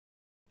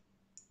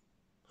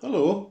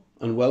Hello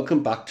and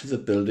welcome back to the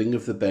building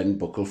of the bend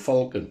buckle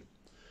Falcon.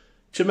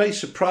 To my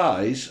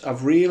surprise,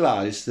 I've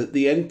realised that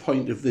the end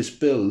point of this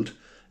build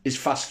is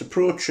fast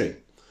approaching,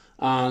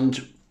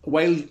 and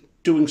while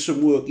doing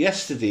some work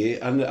yesterday,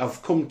 and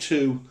I've come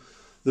to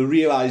the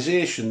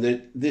realisation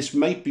that this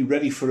might be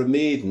ready for a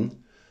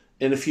maiden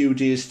in a few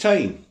days'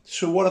 time.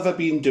 So what have I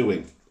been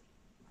doing?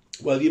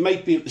 Well, you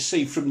might be able to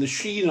see from the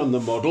sheen on the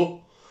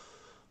model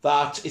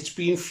that it's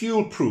been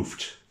fuel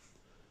proofed.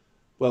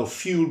 Well,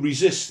 fuel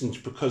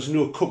resistant, because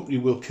no company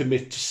will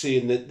commit to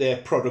saying that their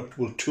product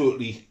will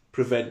totally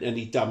prevent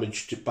any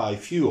damage by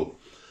fuel.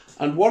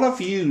 And what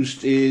I've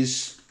used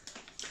is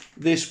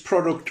this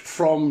product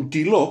from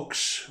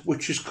Deluxe,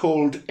 which is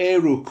called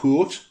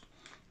Aerocoat.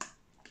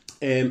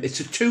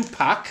 It's a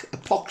 2-pack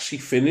epoxy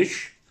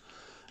finish.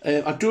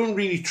 I don't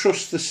really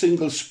trust the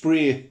single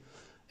spray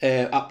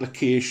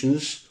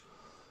applications.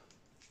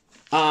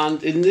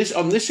 And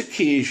on this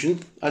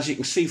occasion, as you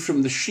can see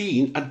from the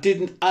sheen, I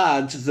didn't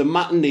add the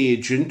matting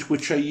agent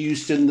which I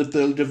used in the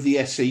build of the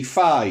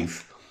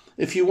SE5.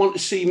 If you want to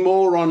see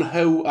more on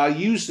how I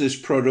use this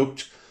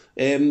product,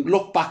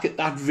 look back at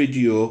that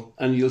video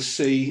and you'll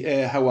see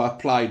how I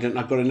applied it. And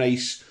I got a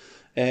nice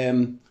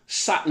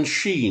satin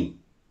sheen.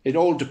 It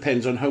all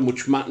depends on how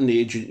much matting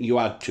agent you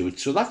add to it.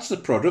 So that's the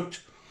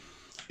product.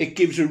 It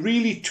gives a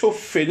really tough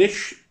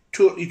finish,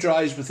 totally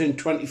dries within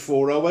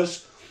 24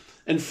 hours.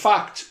 In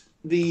fact,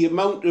 the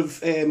amount of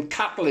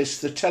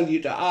catalyst they tell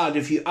you to add,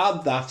 if you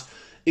add that,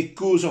 it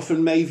goes off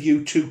in my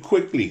view too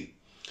quickly.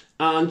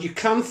 And you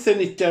can thin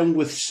it down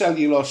with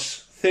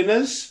cellulose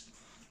thinners,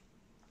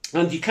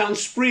 and you can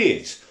spray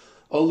it.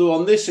 Although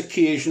on this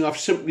occasion I've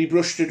simply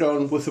brushed it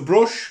on with a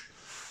brush,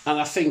 and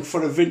I think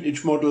for a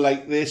vintage model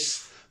like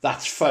this,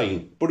 that's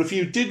fine. But if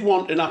you did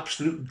want an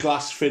absolute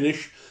glass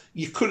finish,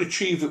 you could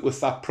achieve it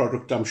with that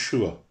product, I'm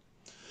sure.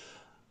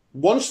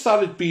 Once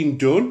that had been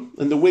done,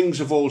 and the wings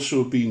have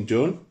also been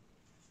done,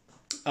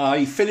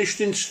 I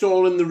finished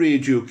installing the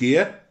radio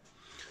gear.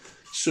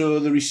 So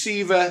the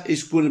receiver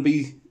is going to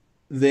be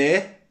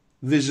there,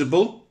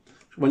 visible,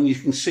 when you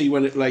can see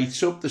when it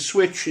lights up. The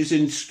switch is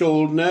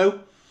installed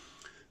now.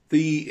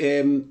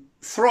 The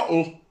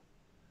throttle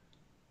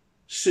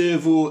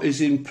servo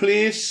is in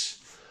place.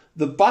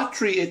 The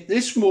battery at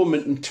this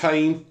moment in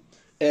time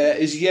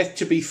is yet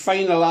to be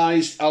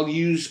finalised. I'll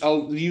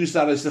use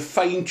that as the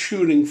fine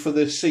tuning for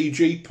the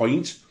CG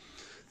point.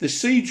 The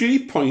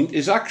CG point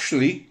is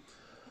actually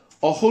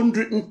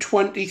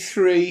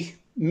 123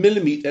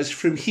 millimeters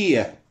from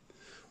here,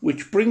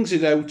 which brings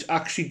it out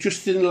actually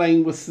just in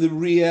line with the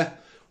rear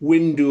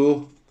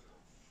window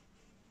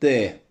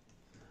there.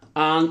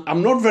 And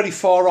I'm not very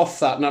far off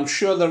that, and I'm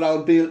sure that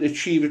I'll be able to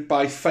achieve it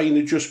by fine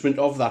adjustment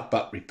of that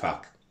battery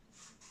pack.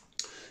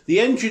 The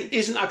engine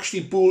isn't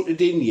actually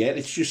bolted in yet,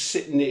 it's just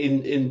sitting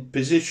in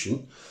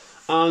position,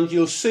 and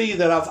you'll see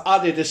that I've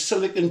added a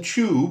silicone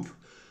tube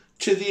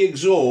to the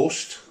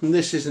exhaust, and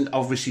this isn't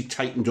obviously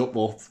tightened up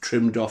or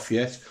trimmed off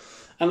yet,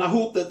 and I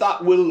hope that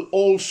that will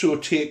also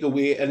take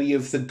away any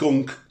of the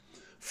gunk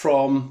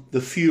from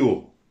the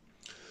fuel.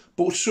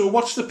 But so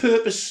what's the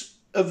purpose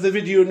of the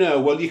video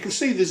now? Well, you can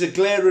see there's a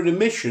glaring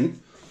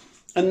emission,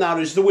 and that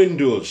is the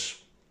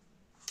windows.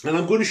 And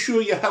I'm going to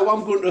show you how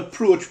I'm going to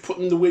approach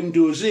putting the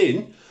windows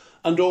in,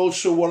 and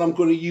also what I'm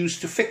going to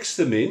use to fix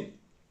them in.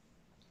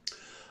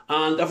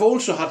 And I've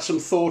also had some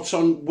thoughts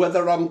on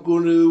whether I'm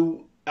going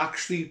to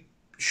actually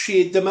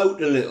shade them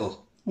out a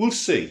little. We'll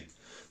see.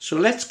 So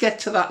let's get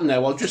to that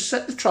now. I'll just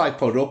set the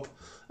tripod up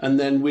and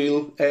then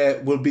we'll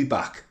be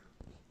back.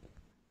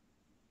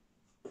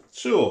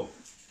 So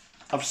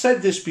I've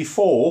said this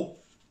before,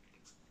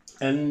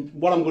 and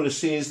what I'm going to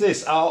say is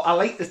this. I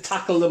like to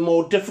tackle the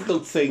more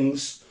difficult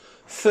things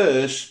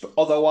first, but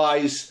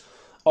otherwise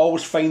I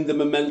always find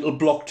them a mental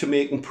block to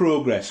making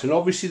progress. And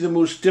obviously the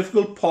most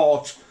difficult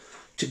part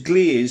to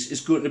glaze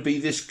is going to be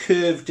this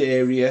curved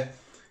area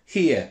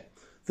here.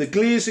 The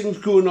glazing's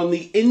going on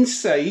the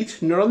inside,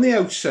 not on the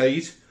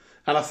outside,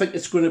 and I think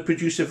it's going to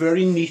produce a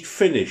very neat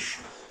finish.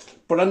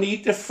 But I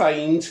need to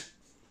find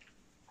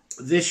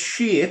this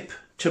shape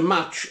to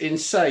match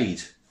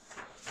inside.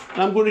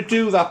 And I'm going to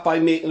do that by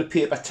making a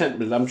paper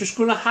template. I'm just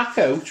going to hack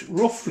out,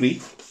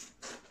 roughly,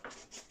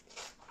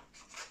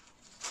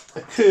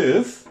 a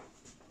curve,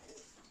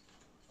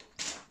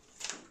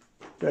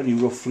 very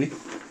roughly.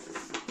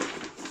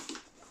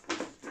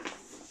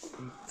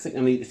 I think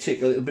I need to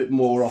take a little bit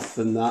more off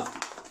than that.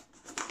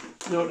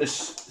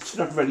 Notice it's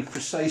not very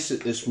precise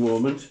at this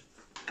moment.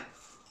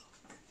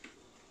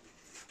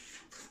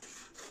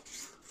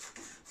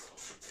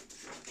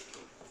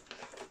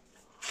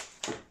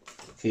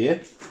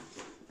 Okay,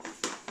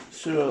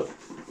 so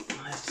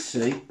let's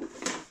see.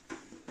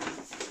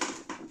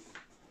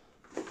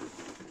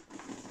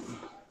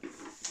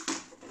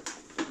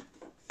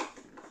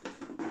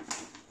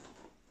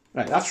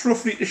 Right, that's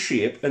roughly the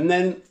shape, and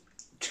then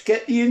to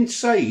get the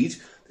inside,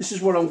 this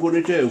is what I'm going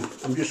to do.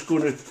 I'm just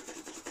going to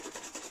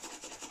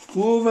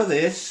go over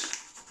this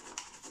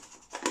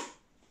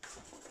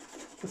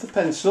with a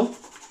pencil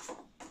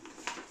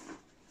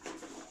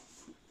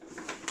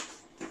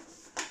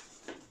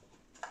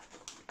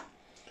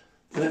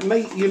And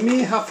you may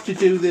have to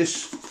do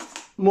this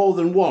more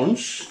than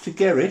once to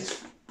get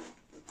it.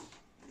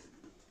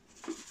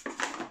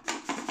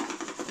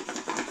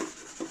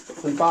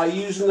 And by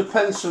using the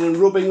pencil and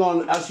rubbing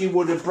on as you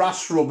would a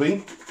brass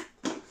rubbing,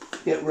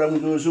 get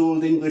round those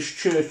old English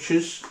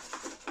churches.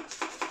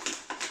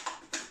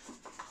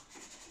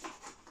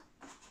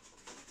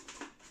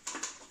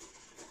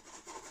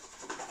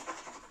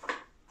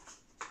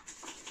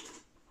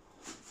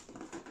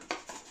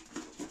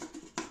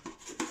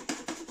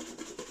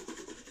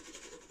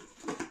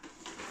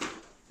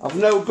 I've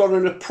now got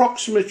an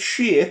approximate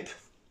shape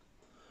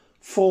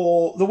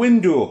for the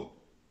window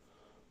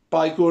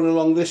by going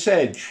along this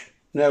edge.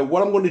 Now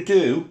what I'm going to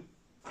do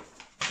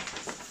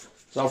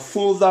is I'll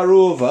fold that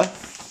over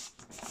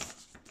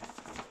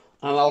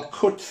and I'll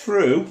cut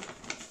through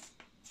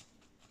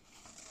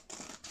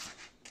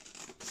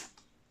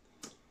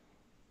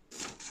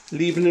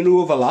leaving an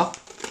overlap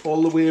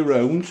all the way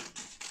around.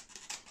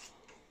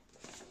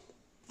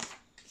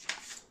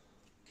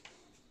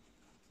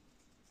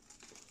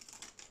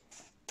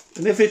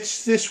 And if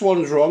this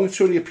one's wrong,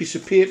 it's only a piece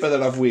of paper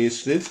that I've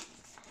wasted,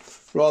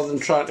 rather than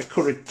trying to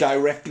cut it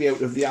directly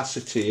out of the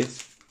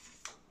acetate.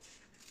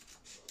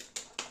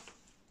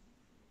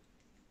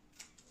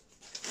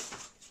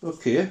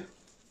 Okay,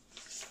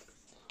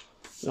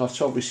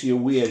 that's obviously a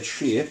weird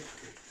shape.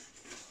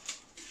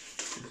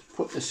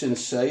 Put this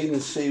inside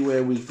and see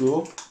where we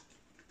go.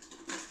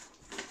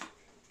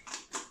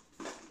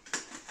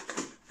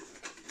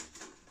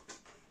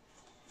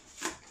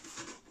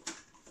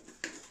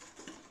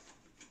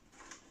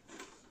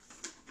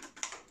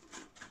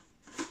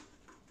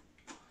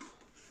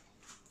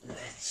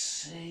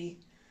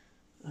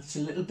 That's a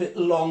little bit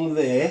long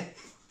there.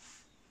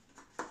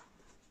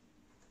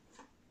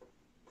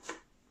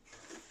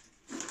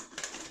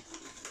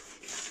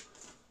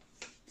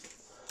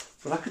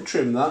 But I can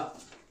trim that.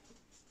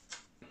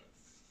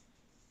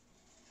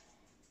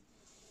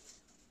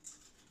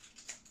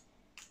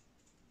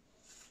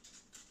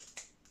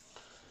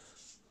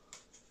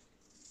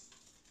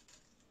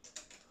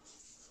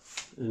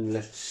 And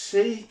let's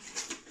see.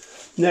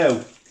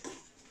 Now,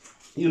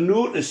 you'll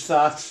notice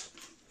that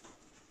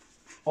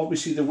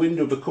obviously the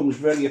window becomes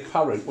very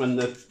apparent when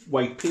the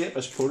white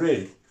paper's put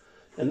in,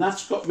 and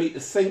that's got me to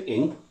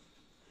thinking,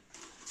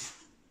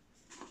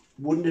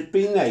 wouldn't it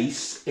be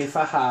nice if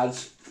I had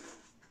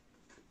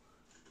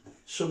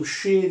some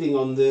shading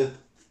on the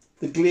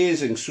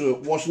glazing so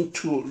it wasn't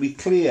totally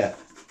clear?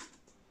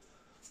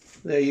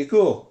 There you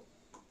go.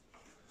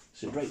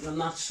 Is it right on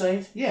that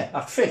side? Yeah,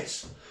 that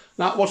fits.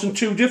 That wasn't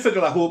too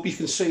difficult. I hope you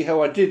can see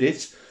how I did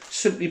it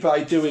simply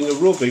by doing a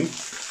rubbing.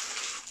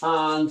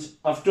 And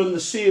I've done the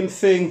same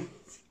thing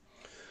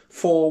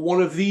for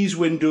one of these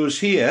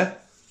windows here.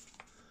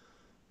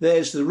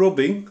 There's the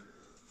rubbing.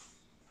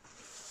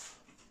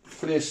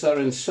 Place that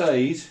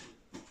inside.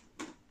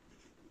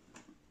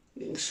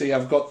 You can see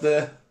I've got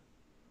the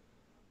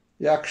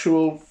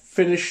actual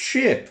finished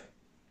shape.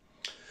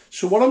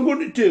 So what I'm going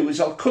to do is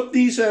I'll cut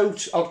these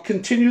out. I'll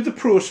continue the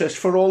process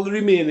for all the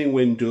remaining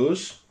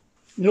windows.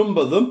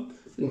 Number them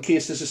in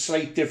case there's a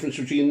slight difference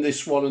between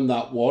this one and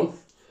that one.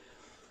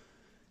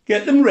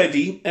 Get them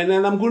ready, and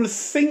then I'm going to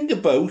think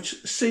about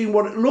seeing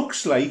what it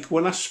looks like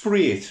when I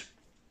spray it.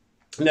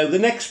 Now the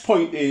next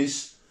point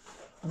is,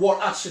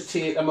 what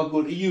acetate am I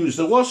going to use?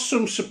 There was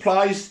some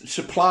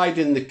supplied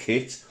in the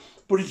kit,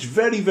 but it's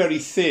very, very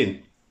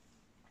thin.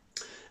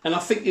 And I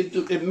think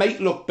it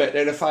might look better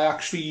if I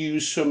actually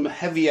use some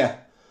heavier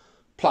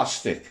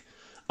plastic.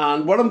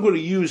 And what I'm going to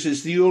use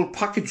is the old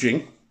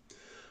packaging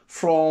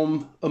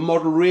from a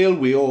model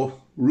railway, or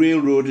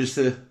railroad as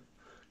the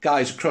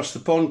guys across the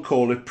pond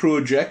call it,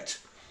 project,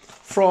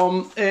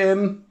 from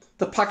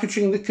the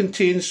packaging that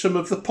contains some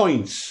of the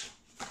points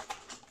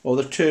or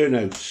the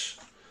turnouts.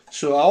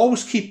 So I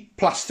always keep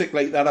plastic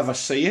like that if I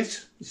see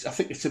it. I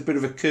think it's a bit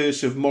of a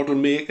curse of model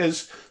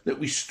makers that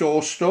we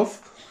store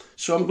stuff.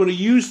 So I'm going to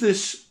use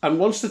this, and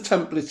once the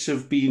templates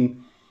have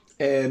been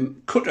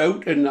cut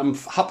out and I'm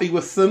happy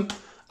with them,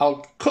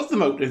 I'll cut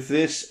them out of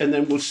this and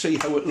then we'll see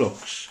how it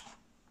looks.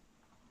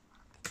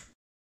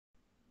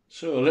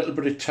 So a little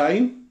bit of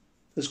time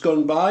has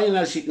gone by, and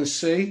as you can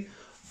see,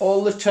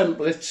 all the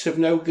templates have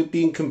now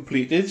been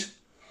completed,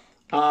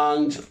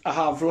 and I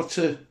have lots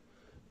of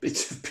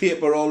bits of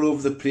paper all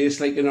over the place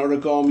like an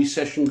origami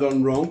session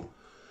gone wrong.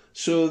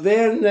 So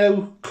they're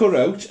now cut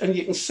out, and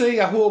you can see,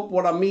 I hope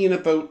what I mean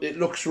about it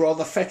looks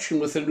rather fetching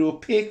with an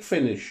opaque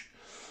finish.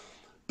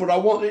 But I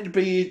want it to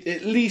be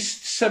at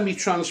least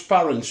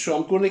semi-transparent, so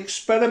I'm going to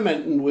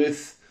experimenting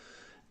with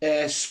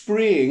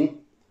spraying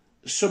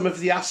some of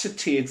the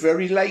acetate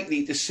very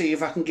lightly to see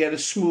if I can get a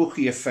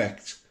smoky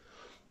effect.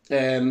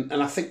 And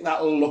I think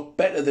that'll look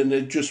better than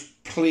a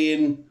just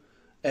plain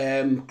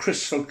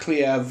crystal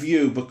clear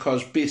view,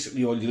 because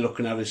basically all you're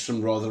looking at is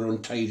some rather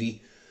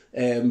untidy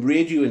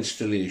radio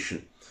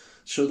installation.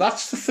 So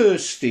that's the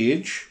first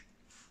stage.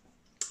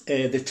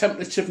 The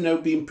templates have now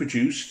been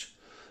produced,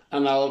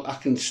 and I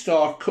can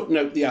start cutting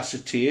out the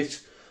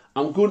acetate.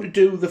 I'm going to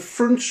do the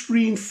front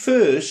screen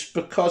first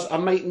because I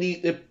might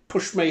need to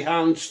push my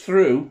hands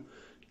through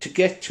to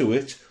get to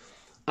it,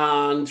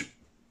 and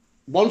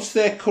once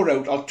they're cut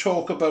out, I'll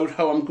talk about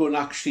how I'm going to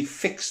actually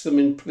fix them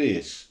in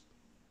place.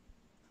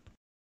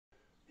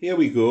 Here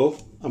we go.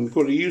 I'm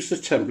going to use the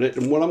template,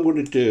 and what I'm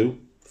going to do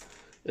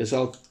is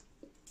I'll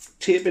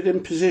tape it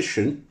in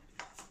position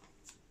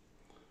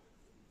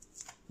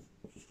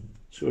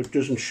so it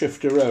doesn't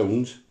shift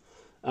around,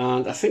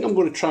 and I think I'm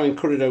going to try and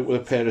cut it out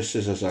with a pair of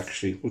scissors.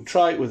 Actually, we'll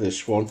try it with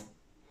this one,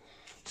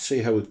 see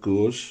how it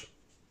goes.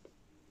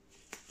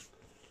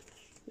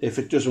 If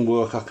it doesn't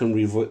work, I can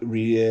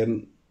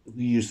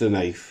use the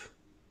knife.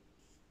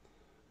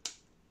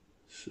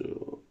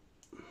 So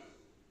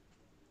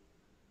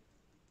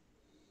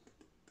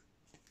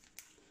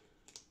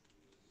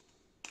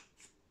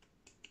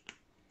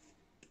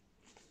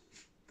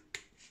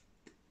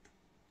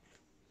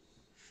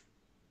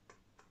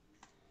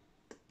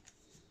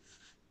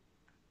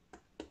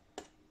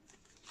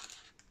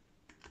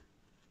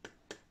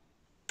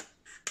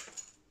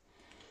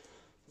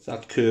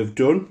that curve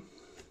done.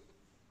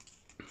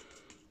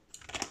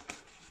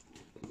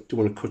 Don't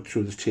want to cut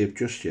through the tape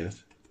just yet.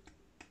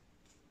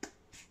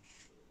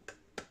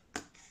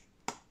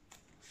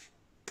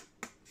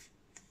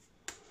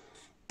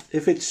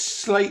 If it's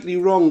slightly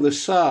wrong the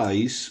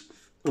size,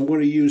 I'm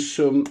going to use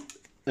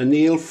a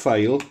nail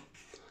file,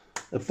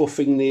 a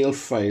buffing nail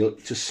file,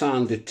 to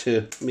sand it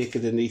to make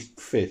it a neat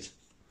fit.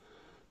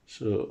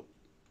 So,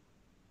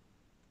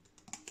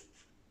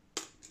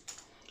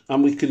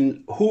 and we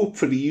can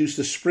hopefully use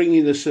the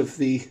springiness of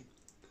the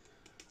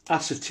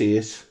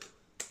acetate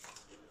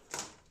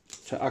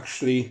to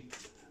actually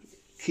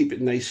keep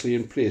it nicely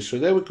in place. So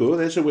there we go,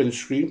 there's a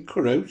windscreen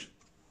cut out.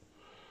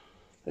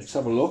 Let's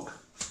have a look.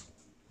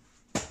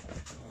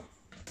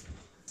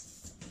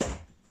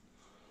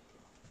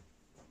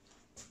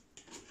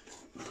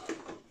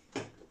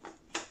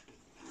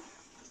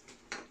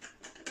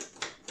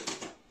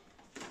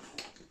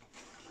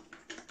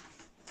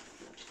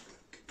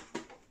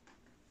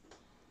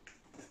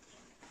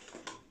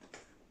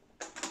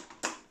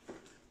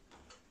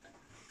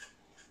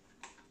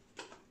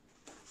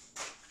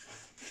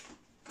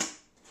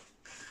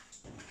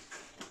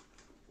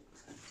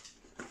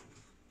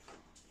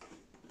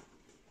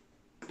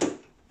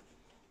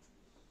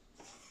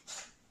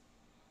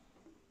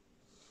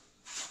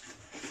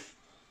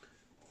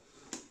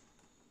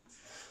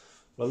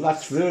 Well,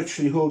 that's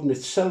virtually holding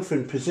itself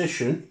in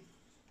position.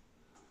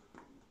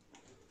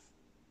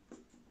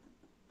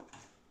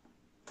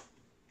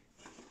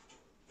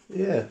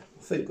 Yeah,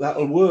 I think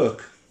that'll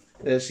work.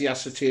 There's the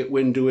acetate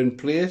window in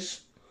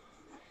place.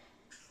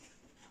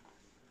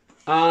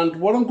 And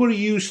what I'm going to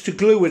use to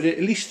glue it, at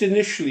least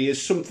initially,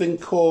 is something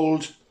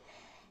called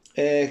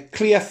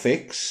Clear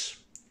Fix.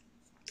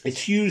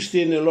 It's used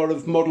in a lot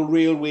of model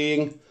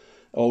railwaying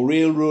or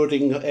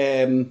railroading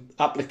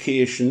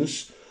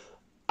applications.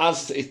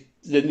 As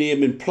the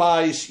name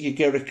implies, you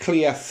get a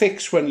clear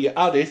fix when you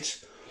add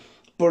it,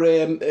 but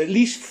at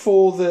least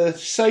for the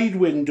side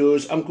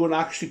windows, I'm going to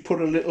actually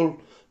put a little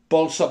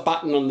balsa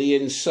batten on the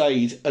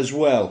inside as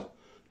well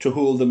to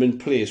hold them in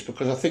place,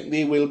 because I think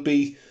they will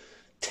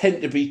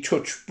tend to be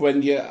touched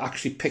when you're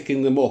actually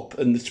picking them up,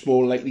 and it's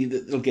more likely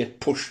that they'll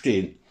get pushed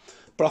in.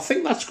 But I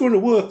think that's going to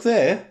work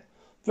there.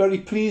 Very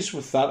pleased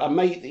with that. I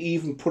might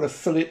even put a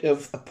fillet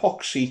of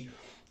epoxy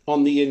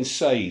on the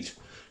inside.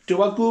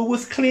 Do I go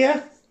with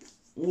clear?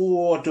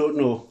 Oh, I don't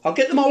know. I'll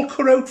get them all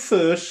cut out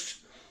first,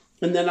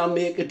 and then I'll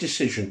make a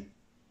decision.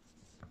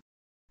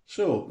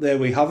 So there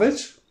we have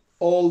it.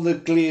 All the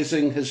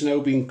glazing has now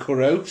been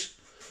cut out,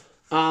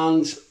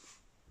 and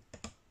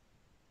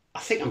I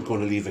think I'm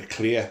going to leave it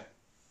clear.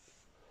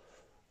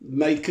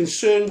 My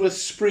concern with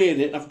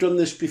spraying it, I've done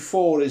this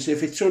before, is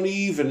if it's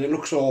uneven, it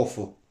looks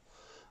awful.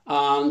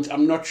 And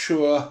I'm not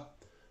sure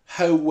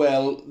how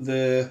well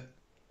the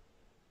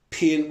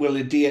paint will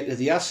adhere to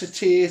the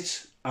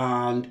acetate,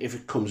 and if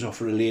it comes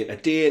off at a later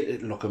date,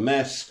 it'll look a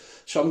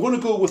mess. So I'm going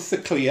to go with the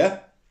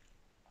clear.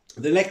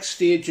 The next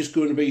stage is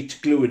going to be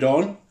to glue it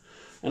on.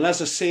 And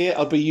as I say,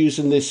 I'll be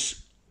using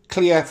this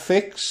Clear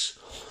Fix.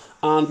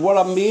 And what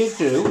I may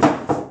do,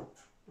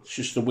 it's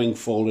just the wing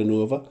falling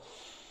over.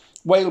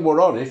 While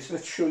we're on it,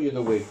 let's show you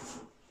the wing.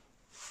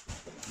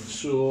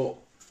 So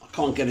I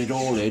can't get it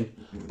all in,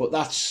 but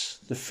that's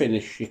the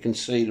finish. You can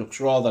see it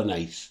looks rather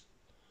nice.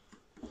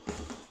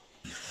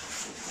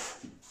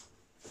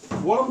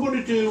 What I'm going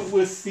to do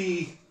with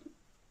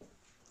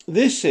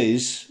this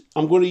is,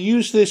 I'm going to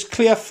use this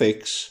Clear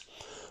Fix,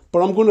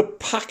 but I'm going to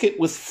pack it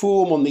with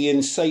foam on the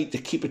inside to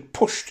keep it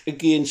pushed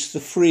against the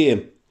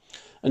frame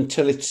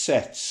until it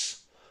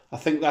sets. I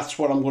think that's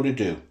what I'm going to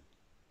do.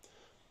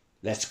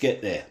 Let's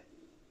get there.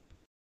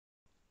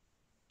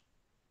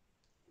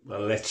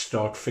 Well, let's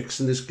start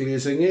fixing this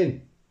glazing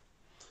in.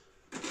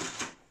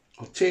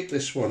 I'll take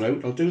this one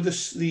out. I'll do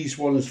these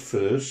ones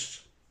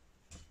first.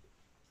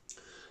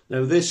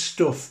 Now this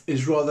stuff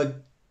is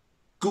rather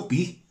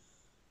goopy,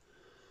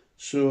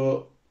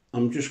 so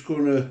I'm just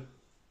going to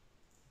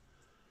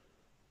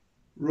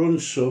run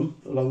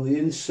some along the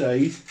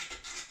inside.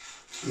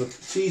 Look,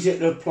 it's easier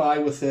to apply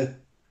with a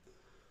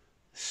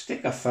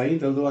stick I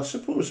find, although I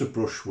suppose a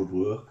brush would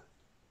work.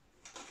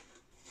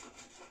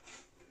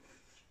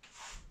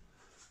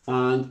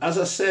 And as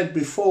I said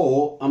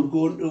before, I'm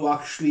going to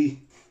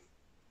actually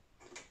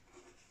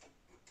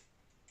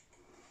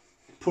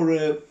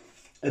put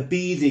a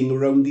beading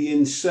around the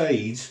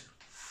inside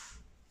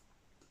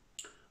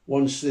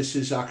once this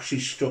is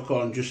actually stuck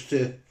on, just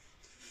to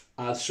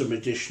add some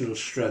additional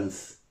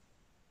strength.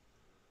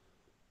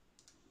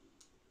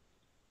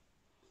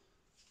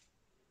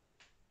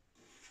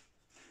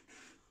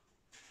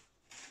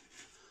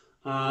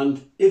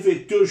 And if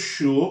it does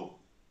show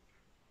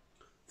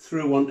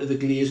through onto the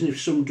glaze, and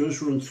if some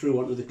does run through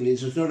onto the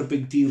glaze, it's not a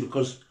big deal,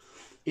 because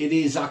it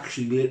is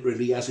actually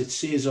literally, as it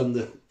says on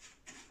the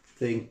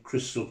thing,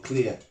 crystal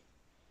clear.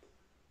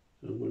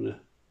 I'm gonna,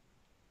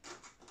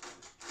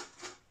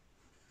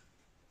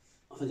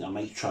 I think I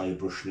might try a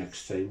brush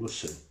next time, we'll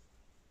see.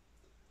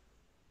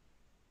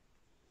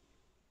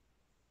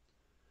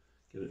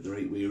 Get it the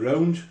right way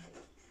around.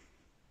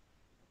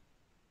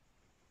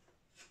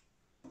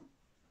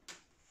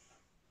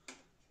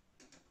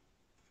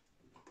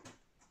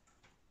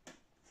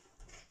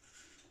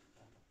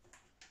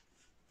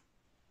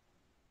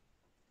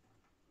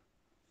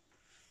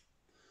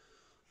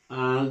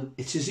 And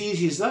it's as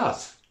easy as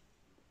that.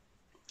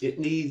 It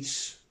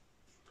needs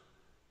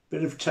a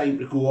bit of time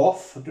to go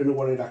off. I don't know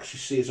what it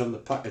actually says on the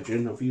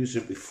packaging. I've used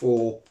it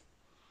before.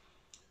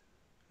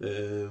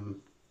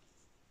 Doesn't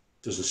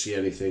say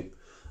anything.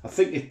 I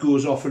think it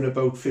goes off in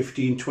about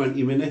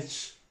 15-20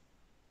 minutes.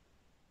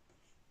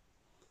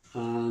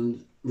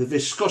 And the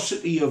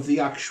viscosity of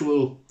the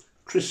actual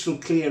crystal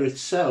clear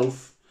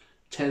itself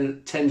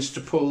tends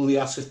to pull the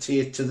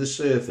acetate to the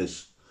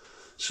surface.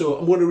 So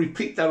I'm going to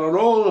repeat that on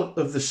all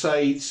of the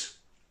sides.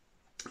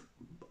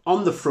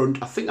 On the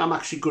front, I think I'm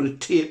actually going to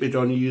tape it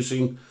on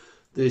using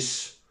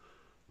this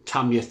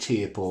Tamiya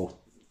tape, or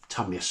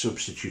Tamiya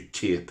substitute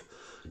tape.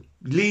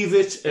 Leave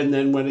it, and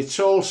then when it's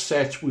all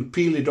set, we'll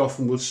peel it off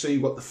and we'll see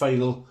what the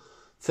final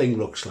thing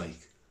looks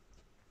like.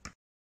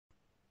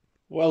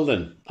 Well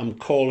then, I'm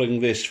calling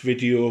this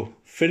video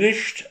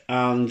finished,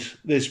 and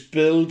this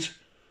build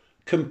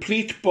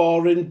complete,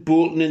 barring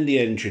bolting in the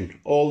engine.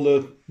 All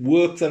the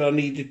work that I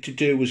needed to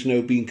do was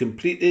now being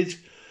completed,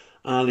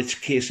 and it's a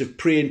case of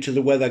praying to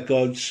the weather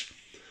gods,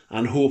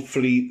 and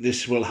hopefully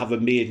this will have a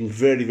maiden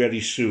very,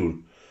 very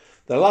soon.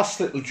 The last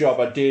little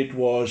job I did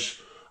was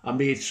I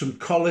made some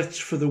collets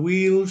for the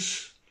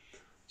wheels,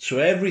 so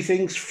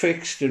everything's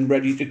fixed and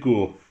ready to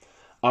go.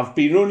 I've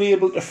been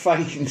unable to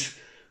find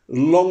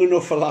long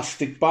enough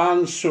elastic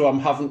bands, so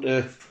I'm having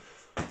to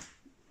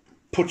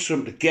put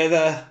some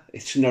together.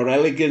 It's not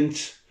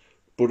elegant,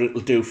 but it'll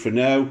do for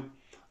now.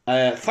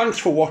 Thanks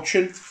for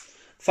watching.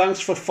 Thanks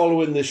for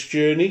following this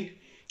journey.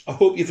 I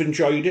hope you've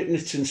enjoyed it and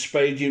it's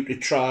inspired you to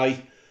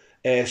try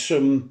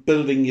some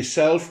building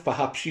yourself,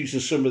 perhaps using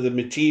some of the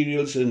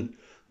materials and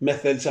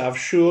methods I've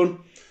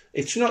shown.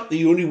 It's not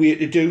the only way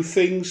to do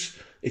things.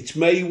 It's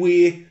my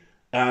way,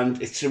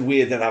 and it's a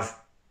way that I've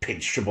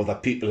pinched from other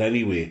people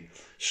anyway.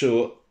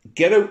 So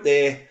get out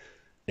there,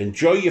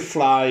 enjoy your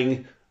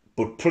flying,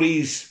 but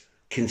please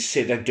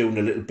consider doing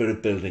a little bit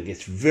of building.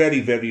 It's very,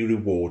 very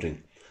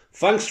rewarding.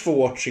 Thanks for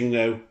watching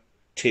now.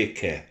 Take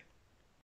care.